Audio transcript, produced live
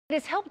It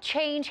has helped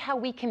change how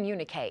we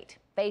communicate.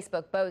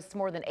 Facebook boasts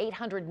more than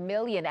 800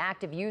 million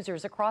active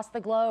users across the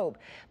globe.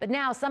 But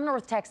now some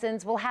North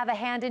Texans will have a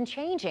hand in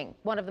changing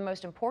one of the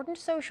most important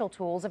social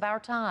tools of our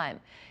time.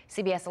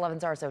 CBS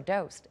 11's Arzo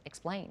Dost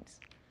explains.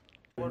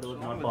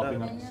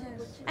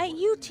 At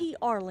UT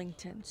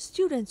Arlington,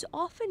 students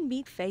often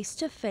meet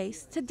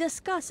face-to-face to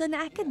discuss an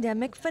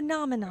academic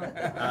phenomenon.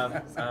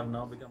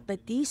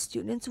 But these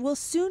students will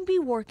soon be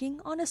working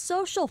on a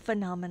social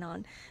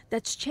phenomenon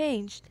that's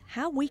changed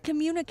how we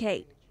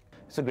communicate.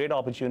 It's a great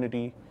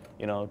opportunity,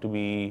 to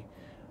be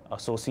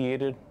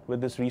associated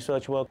with this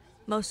research work.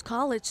 Most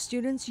college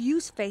students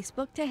use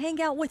Facebook to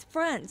hang out with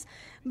friends,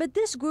 but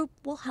this group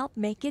will help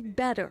make it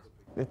better.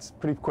 It's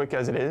pretty quick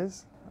as it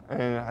is,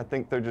 and I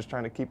think they're just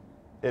trying to keep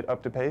it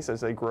up to pace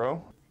as they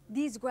grow.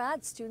 These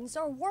grad students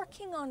are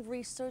working on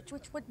research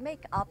which would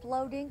make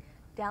uploading,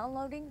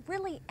 downloading,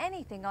 really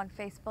anything on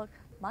Facebook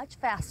much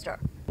faster.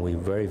 We're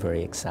very,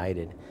 very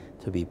excited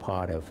to be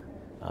part of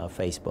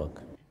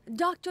Facebook.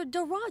 Dr.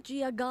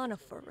 Dereje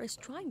Agonafer is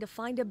trying to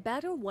find a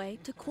better way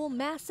to cool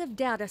massive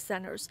data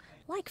centers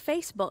like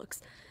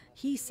Facebook's.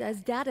 He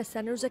says data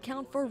centers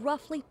account for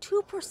roughly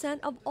 2%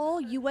 of all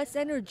U.S.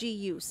 energy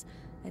use,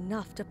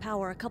 enough to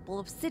power a couple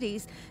of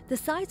cities the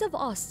size of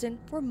Austin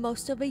for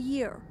most of a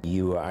year.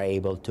 You are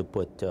able to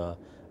put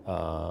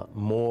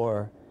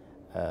more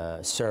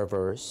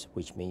servers,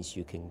 which means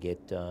you can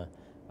get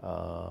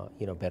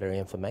better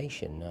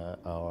information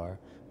or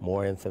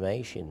more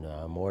information,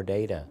 more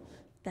data.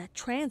 That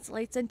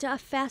translates into a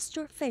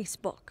faster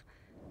Facebook.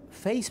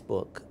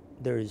 Facebook,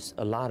 there's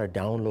a lot of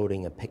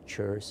downloading of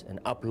pictures and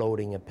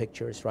uploading of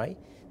pictures, right?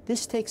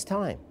 This takes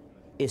time.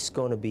 It's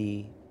going to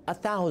be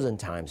 1,000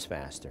 times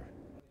faster.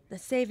 The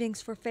savings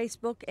for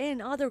Facebook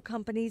and other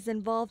companies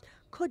involved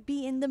could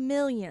be in the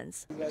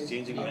millions.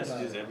 Changing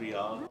messages every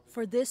hour.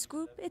 For this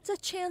group, it's a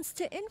chance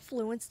to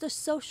influence the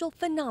social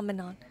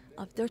phenomenon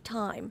of their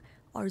time.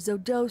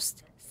 Arzo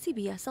Dost,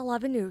 CBS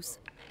 11 News.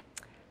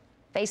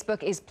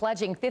 Facebook is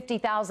pledging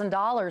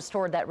 $50,000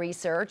 toward that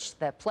research.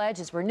 The pledge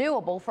is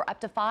renewable for up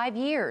to 5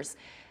 years.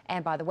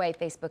 And by the way,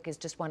 Facebook is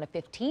just one of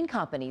 15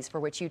 companies for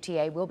which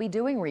UTA will be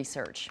doing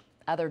research.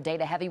 Other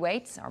data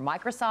heavyweights are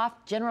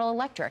Microsoft, General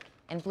Electric,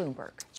 and Bloomberg.